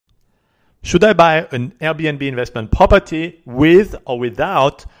Should I buy an Airbnb investment property with or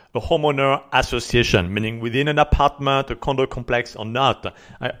without a homeowner association, meaning within an apartment, a condo complex or not?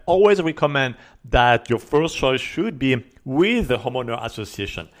 I always recommend that your first choice should be with the homeowner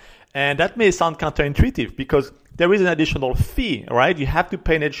association. And that may sound counterintuitive because there is an additional fee, right? You have to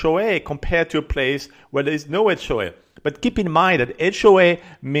pay an HOA compared to a place where there is no HOA. But keep in mind that HOA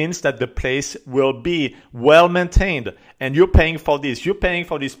means that the place will be well maintained and you're paying for this. You're paying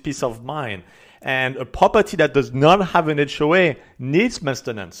for this peace of mind. And a property that does not have an HOA needs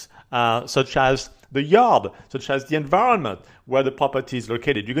maintenance, such as the yard, such as the environment where the property is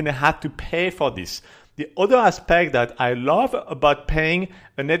located. You're going to have to pay for this. The other aspect that I love about paying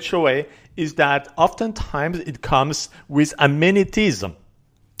an HOA is that oftentimes it comes with amenities.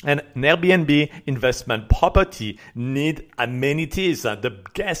 And an Airbnb investment property need amenities. The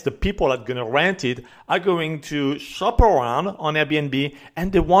guests, the people that are going to rent it are going to shop around on Airbnb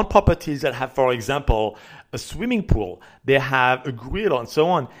and they want properties that have, for example, a swimming pool, they have a grill and so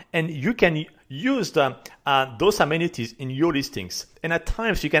on. And you can use those amenities in your listings. And at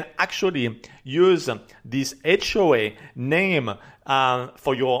times you can actually use this HOA name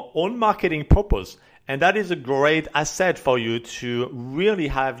for your own marketing purpose. And that is a great asset for you to really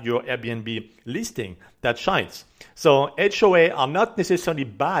have your Airbnb listing that shines. So HOA are not necessarily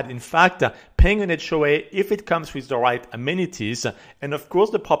bad. In fact, paying an HOA, if it comes with the right amenities, and of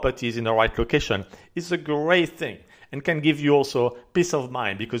course the property is in the right location, is a great thing and can give you also peace of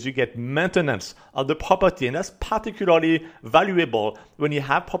mind because you get maintenance of the property. And that's particularly valuable when you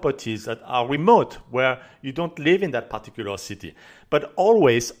have properties that are remote where you don't live in that particular city. But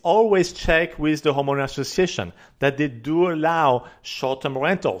always check with the homeowner association that they do allow short-term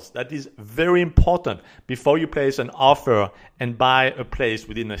rentals. That is very important before you place an offer and buy a place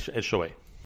within a HOA.